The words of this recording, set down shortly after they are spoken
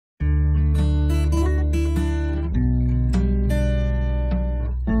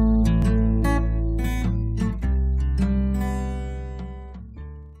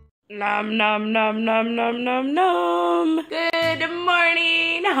Nom nom nom nom nom nom nom. Good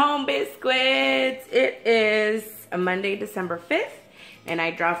morning, home biscuits. It is a Monday, December 5th, and I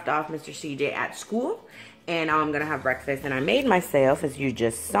dropped off Mr. CJ at school, and now I'm gonna have breakfast. And I made myself, as you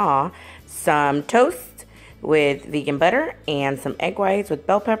just saw, some toast with vegan butter and some egg whites with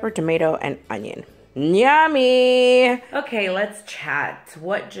bell pepper, tomato, and onion. Yummy! Okay, let's chat.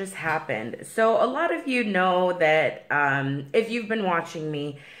 What just happened? So a lot of you know that if you've been watching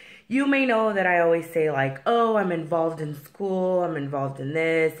me, you may know that I always say like, oh, I'm involved in school, I'm involved in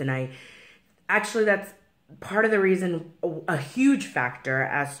this, and that's part of the reason, a huge factor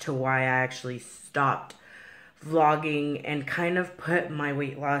as to why I actually stopped vlogging and kind of put my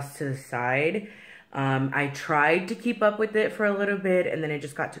weight loss to the side. I tried to keep up with it for a little bit, and then it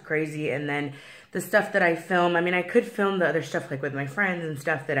just got too crazy. And then the stuff that I film, I mean, I could film the other stuff like with my friends and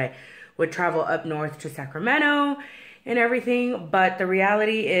stuff that I would travel up north to Sacramento and everything. But the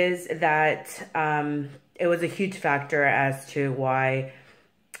reality is that it was a huge factor as to why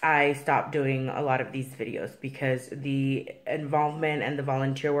I stopped doing a lot of these videos, because the involvement and the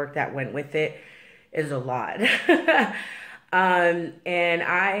volunteer work that went with it is a lot. And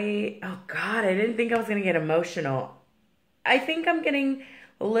oh God, I didn't think I was going to get emotional. I think I'm getting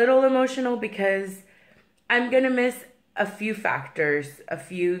a little emotional because I'm going to miss a few factors, a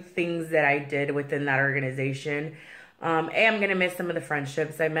few things that I did within that organization. And I'm going to miss some of the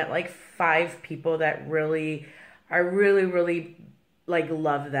friendships. I met like 5 people that I really like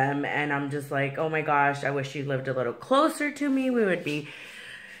love them. And I'm just like, oh my gosh, I wish you lived a little closer to me. We would be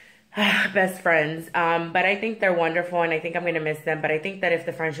best friends. But I think they're wonderful, and I think I'm going to miss them. But I think that if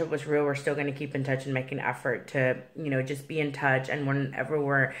the friendship was real, we're still going to keep in touch and make an effort to, you know, just be in touch. And whenever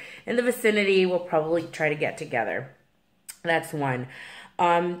we're in the vicinity, we'll probably try to get together. That's one.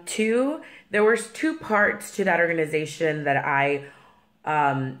 2, there was 2 parts to that organization that I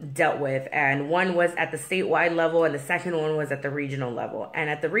dealt with, and one was at the statewide level and the second one was at the regional level. And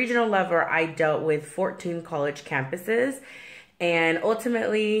at the regional level, I dealt with 14 college campuses and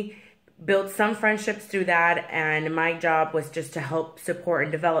ultimately built some friendships through that. And my job was just to help support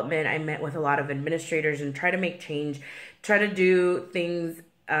and development. I met with a lot of administrators and try to make change, try to do things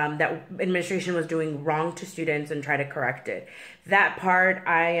that administration was doing wrong to students and try to correct it. That part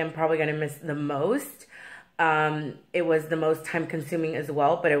I am probably going to miss the most. It was the most time consuming as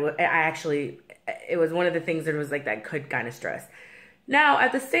well, but it was one of the things that was like that could kind of stress. Now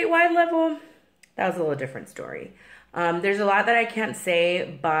at the statewide level, that was a little different story. There's a lot that I can't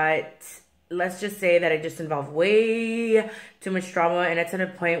say, but let's just say that it just involved way too much drama, and it's at a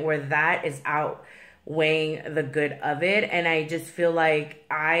point where that is outweighing the good of it. And I just feel like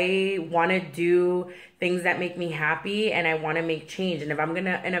I want to do things that make me happy, and I want to make change. And if I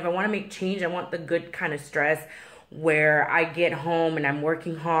want to make change, I want the good kind of stress where I get home and I'm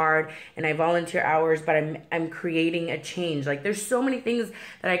working hard and I volunteer hours, but I'm creating a change. Like there's so many things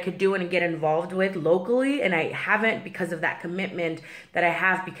that I could do and get involved with locally, and I haven't because of that commitment that I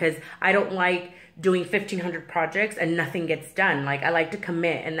have, because I don't like doing 1,500 projects and nothing gets done. Like I like to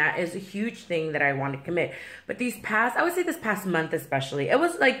commit, and that is a huge thing that I want to commit. But I would say this past month especially, it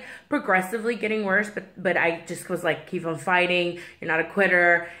was like progressively getting worse, but I just was like, keep on fighting, you're not a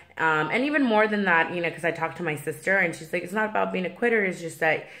quitter. And even more than that, you know, because I talked to my sister and she's like, it's not about being a quitter. It's just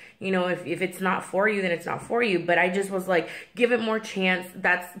that, you know, if it's not for you, then it's not for you. But I just was like, give it more chance.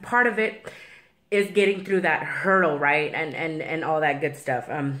 That's part of it, is getting through that hurdle, right? And all that good stuff.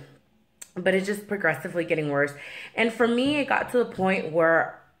 But it's just progressively getting worse. And for me, it got to the point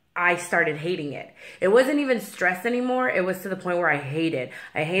where I started hating it. It wasn't even stress anymore. It was to the point where I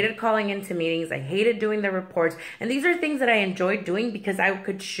hated calling into meetings. I hated doing the reports. And these are things that I enjoyed doing because I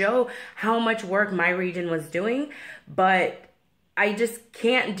could show how much work my region was doing. But I just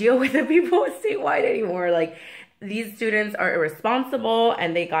can't deal with the people statewide anymore. Like, these students are irresponsible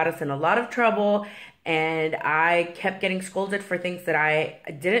and they got us in a lot of trouble. And I kept getting scolded for things that I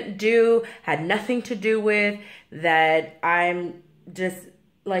didn't do, had nothing to do with, that I'm just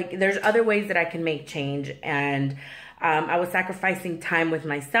like, there's other ways that I can make change. And I was sacrificing time with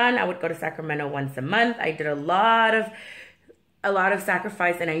my son. I would go to Sacramento once a month. I did a lot of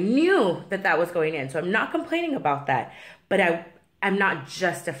sacrifice, and I knew that that was going in. So I'm not complaining about that, but I'm not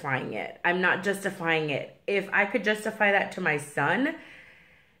justifying it. I'm not justifying it. If I could justify that to my son,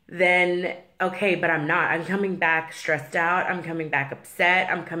 then okay, but I'm not. I'm coming back stressed out. I'm coming back upset.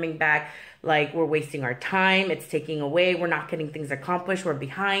 I'm coming back like we're wasting our time. It's taking away. We're not getting things accomplished. We're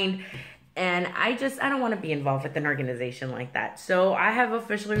behind. And I don't want to be involved with an organization like that. So I have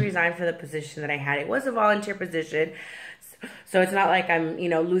officially resigned from the position that I had. It was a volunteer position. So it's not like I'm, you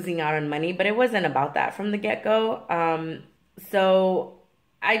know, losing out on money, but it wasn't about that from the get-go. So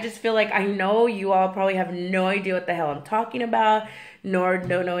I just feel like I know you all probably have no idea what the hell I'm talking about, nor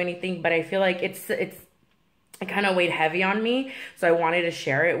don't know anything, but I feel like it kind of weighed heavy on me. So I wanted to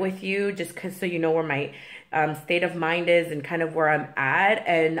share it with you just so you know where my state of mind is and kind of where I'm at,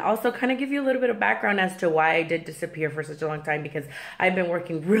 and also kind of give you a little bit of background as to why I did disappear for such a long time, because I've been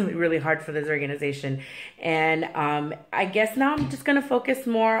working really, really hard for this organization. And I guess now I'm just going to focus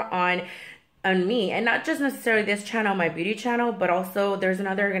more on me, and not just necessarily this channel, my beauty channel, but also there's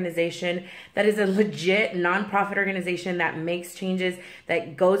another organization that is a legit nonprofit organization that makes changes,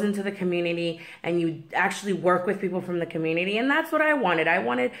 that goes into the community, and you actually work with people from the community. And that's what I wanted. I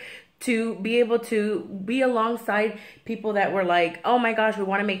wanted to be able to be alongside people that were like, oh my gosh, we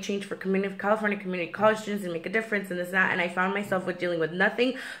want to make change for California community college students and make a difference and this and that. And I found myself with dealing with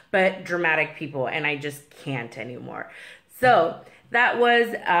nothing but dramatic people, and I just can't anymore. So that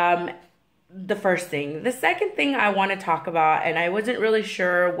was the first thing. The second thing I want to talk about, and I wasn't really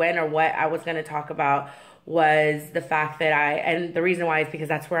sure when or what I was going to talk about, was the fact that and the reason why is because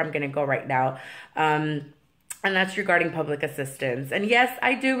that's where I'm going to go right now. And that's regarding public assistance. And yes,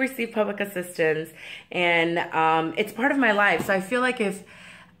 I do receive public assistance, and it's part of my life. So I feel like if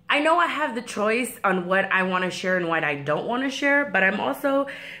I know I have the choice on what I want to share and what I don't want to share, but I'm also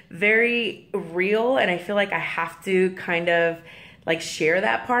very real, and I feel like I have to kind of like share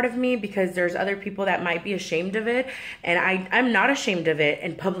that part of me, because there's other people that might be ashamed of it, and I'm not ashamed of it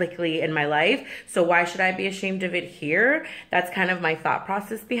and publicly in my life. So why should I be ashamed of it here? That's kind of my thought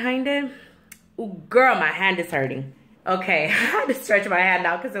process behind it. Ooh, girl, my hand is hurting. Okay, I had to stretch my hand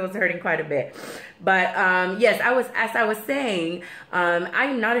out because it was hurting quite a bit. But yes, as I was saying,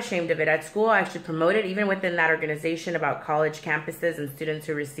 I'm not ashamed of it. At school, I actually promote it, even within that organization, about college campuses and students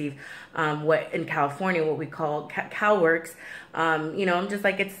who receive what in California, what we call CalWorks. You know, I'm just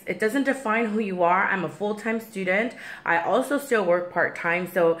like, it doesn't define who you are. I'm a full-time student. I also still work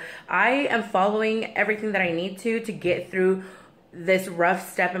part-time. So I am following everything that I need to get through this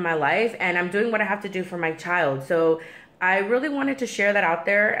rough step in my life, and I'm doing what I have to do for my child. So I really wanted to share that out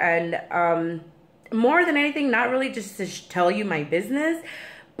there, and more than anything, not really just to tell you my business,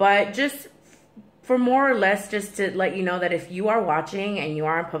 but just for more or less just to let you know that if you are watching and you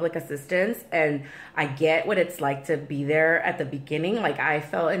are on public assistance, and I get what it's like to be there at the beginning, like I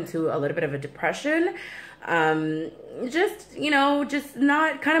fell into a little bit of a depression, just, you know, just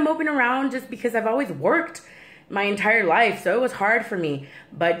not kind of moping around just because I've always worked my entire life, so it was hard for me.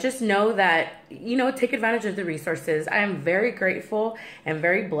 But just know that, you know, take advantage of the resources. I am very grateful and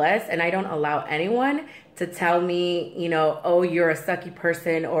very blessed, and I don't allow anyone to tell me, you know, oh, you're a sucky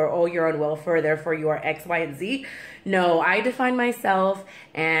person, or oh, you're on welfare, therefore you are X, Y, and Z. No, I define myself,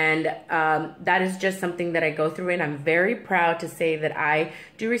 and that is just something that I go through, and I'm very proud to say that I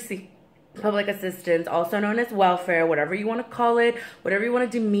do receive public assistance, also known as welfare, whatever you want to call it, whatever you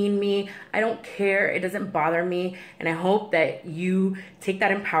want to demean me. I don't care. It doesn't bother me. And I hope that you take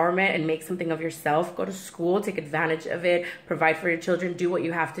that empowerment and make something of yourself. Go to school, take advantage of it, provide for your children, do what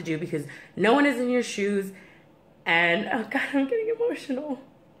you have to do, because no one is in your shoes. And oh God, I'm getting emotional.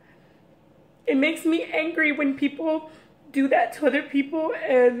 It makes me angry when people do that to other people,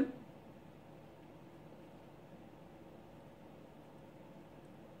 and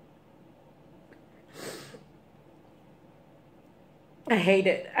I hate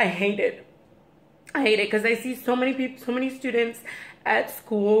it. I hate it. I hate it because I see so many people, so many students at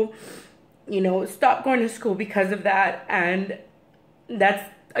school, you know, stop going to school because of that. And that's,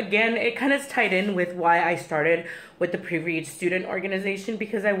 again, it kind of is tied in with why I started with the Privileged Student Organization,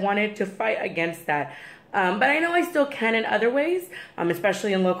 because I wanted to fight against that. But I know I still can in other ways,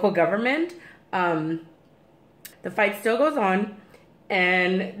 especially in local government. The fight still goes on,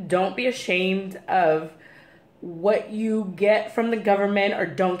 and don't be ashamed of what you get from the government or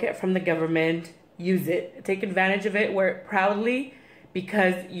don't get from the government. Use it. Take advantage of it. Wear it proudly,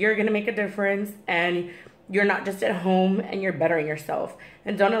 because you're going to make a difference, and you're not just at home, and you're bettering yourself.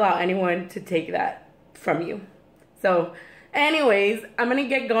 And don't allow anyone to take that from you. So anyways, I'm going to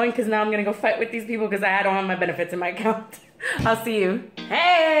get going, because now I'm going to go fight with these people because I don't have my benefits in my account. I'll see you.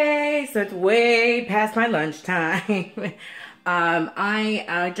 Hey, so it's way past my lunchtime.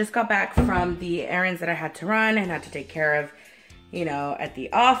 I just got back from the errands that I had to run and had to take care of, you know, at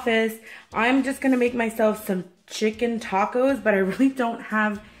the office. I'm just gonna make myself some chicken tacos, but I really don't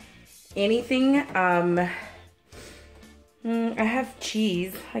have anything. I have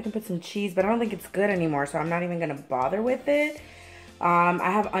cheese. I can put some cheese, but I don't think it's good anymore, so I'm not even gonna bother with it.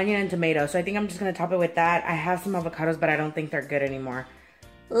 I have onion and tomato, so I think I'm just gonna top it with that. I have some avocados, but I don't think they're good anymore.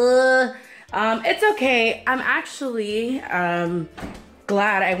 It's okay. I'm actually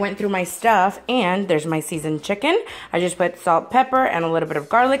glad I went through my stuff, and there's my seasoned chicken. I just put salt, pepper, and a little bit of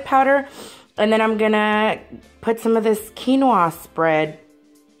garlic powder. And then I'm gonna put some of this quinoa spread,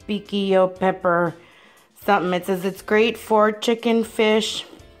 piquillo pepper, something. It says it's great for chicken, fish.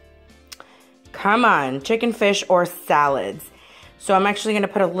 Come on, chicken, fish, or salads. So I'm actually gonna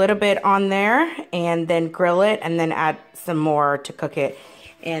put a little bit on there and then grill it and then add some more to cook it.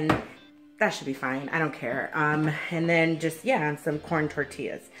 And that should be fine, I don't care. And then just, yeah, some corn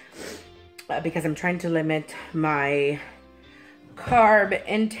tortillas. Because I'm trying to limit my carb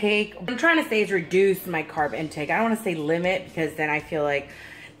intake. What I'm trying to say is reduce my carb intake. I don't want to say limit, because then I feel like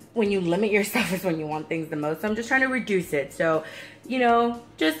when you limit yourself is when you want things the most. So I'm just trying to reduce it. So, you know,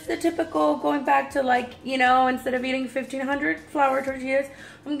 just the typical going back to, like, you know, instead of eating 1,500 flour tortillas,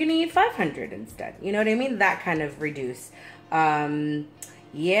 I'm gonna eat 500 instead. You know what I mean? That kind of reduce.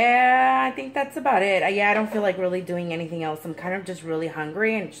 Yeah, I think that's about it. Yeah, I don't feel like really doing anything else. I'm kind of just really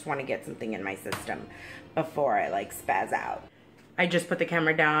hungry and just want to get something in my system before I, like, spaz out. I just put the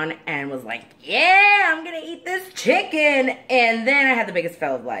camera down and was like, yeah, I'm gonna eat this chicken. And then I had the biggest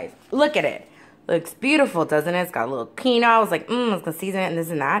fail of life. Look at it. Looks beautiful, doesn't it? It's got a little quinoa. I was like, I was gonna season it and this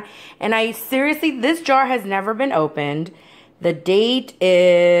and that. And I seriously, this jar has never been opened. The date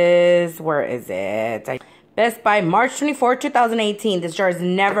is, where is it? Best by March 24, 2018. This jar has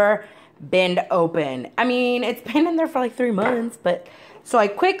never been opened. I mean, it's been in there for like 3 months, but so I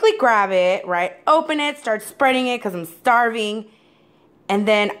quickly grab it, right? Open it, start spreading it because I'm starving. And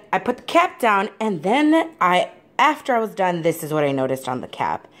then I put the cap down, and then after I was done, this is what I noticed on the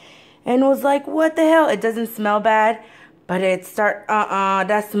cap. And was like, what the hell? It doesn't smell bad, but it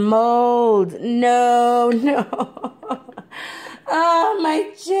that's mold. No. Oh,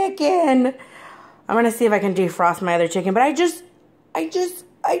 my chicken. I'm gonna see if I can defrost my other chicken, but I just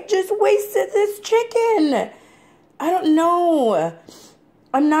wasted this chicken. I don't know.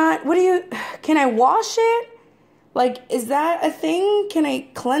 Can I wash it? Like, is that a thing? Can I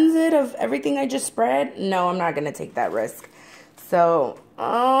cleanse it of everything I just spread? No, I'm not gonna take that risk. So,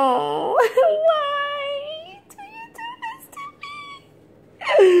 oh, why do you do this to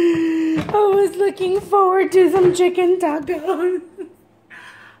me? I was looking forward to some chicken tacos.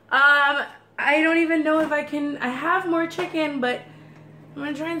 I don't even know if I can. I have more chicken, but I'm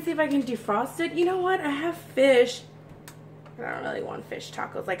gonna try and see if I can defrost it. You know what? I have fish. I don't really want fish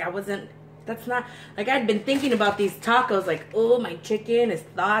tacos. Like, that's not, like, I'd been thinking about these tacos, like, oh, my chicken is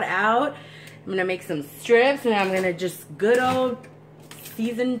thawed out. I'm gonna make some strips, and I'm gonna just good old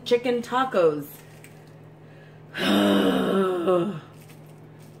seasoned chicken tacos.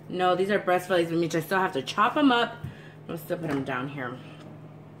 No, these are breast fillets, which means I still have to chop them up. I'm gonna still put them down here.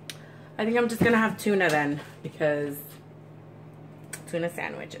 I think I'm just gonna have tuna then, because tuna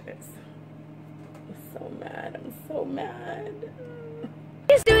sandwich it is. I'm so mad. I'm so mad.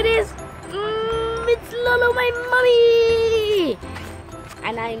 Let's do this. It's Lolo, my mommy.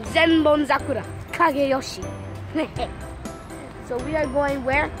 And I'm Zenbon Sakura Kageyoshi. So we are going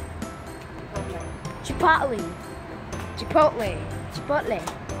where? Chipotle.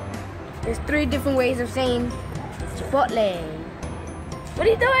 There's 3 different ways of saying Chipotle. What are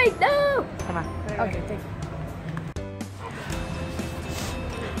you doing? No! Come on. Okay, thank you.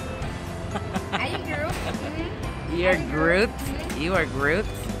 I am Groot. You're Groot? You are Groot?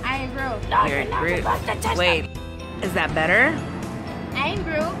 I am Groot. No, you're Groot. Wait, is that better? I am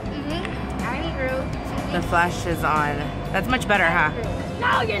Groot. I am Groot. The flash is on. That's much better, huh?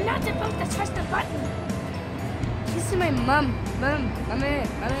 No, you're not supposed to touch the button. This is my mom. Mom.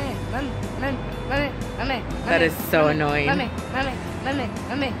 That is so annoying. Mommy.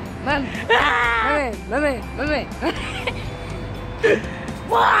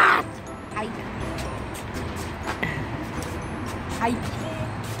 What? Hi.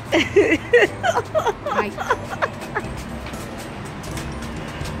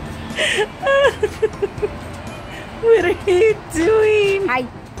 What are you doing? Hi.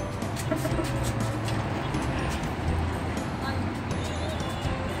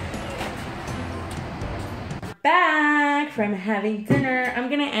 Back from having dinner. I'm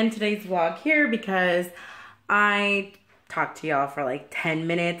gonna end today's vlog here because I talked to y'all for like 10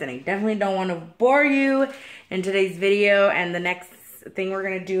 minutes and I definitely don't want to bore you in today's video. And the next thing we're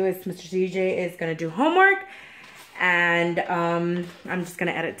gonna do is Mr. CJ is gonna do homework, and I'm just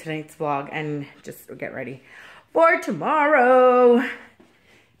gonna edit tonight's vlog and just get ready for tomorrow.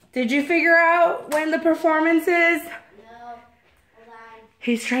 Did you figure out when the performance is?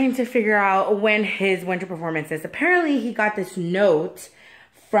 He's trying to figure out when his winter performance is. Apparently, he got this note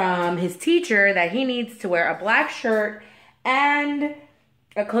from his teacher that he needs to wear a black shirt and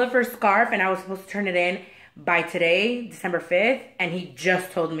a Clifford scarf, and I was supposed to turn it in by today, December 5th, and he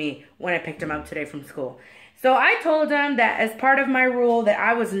just told me when I picked him up today from school. So I told him that as part of my rule that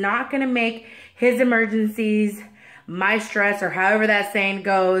I was not going to make his emergencies my stress, or however that saying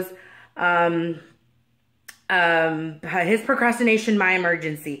goes, his procrastination my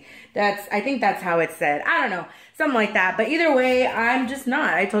emergency. I think that's how it's said. I don't know, something like that. But either way, I'm just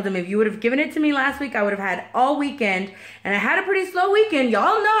not. I told him if you would have given it to me last week, I would have had all weekend, and I had a pretty slow weekend,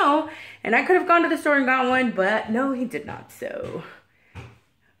 y'all know, and I could have gone to the store and got one, but no, he did not. So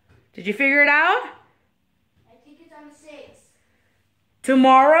did you figure it out? I think it's on the 6th.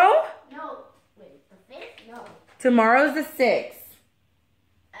 Tomorrow? No, wait, the 5th? No. Tomorrow's the 6th.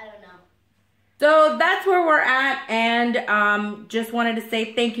 I don't know. So that's where we're at, and just wanted to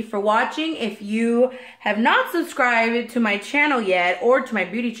say thank you for watching. If you have not subscribed to my channel yet, or to my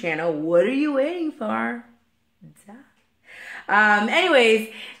beauty channel, what are you waiting for?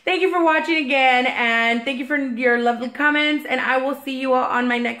 Anyways, thank you for watching again, and thank you for your lovely comments, and I will see you all on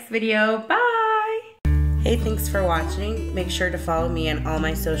my next video. Bye! Hey, thanks for watching. Make sure to follow me on all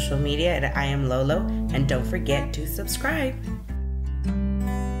my social media at EyeAmLolo, and don't forget to subscribe.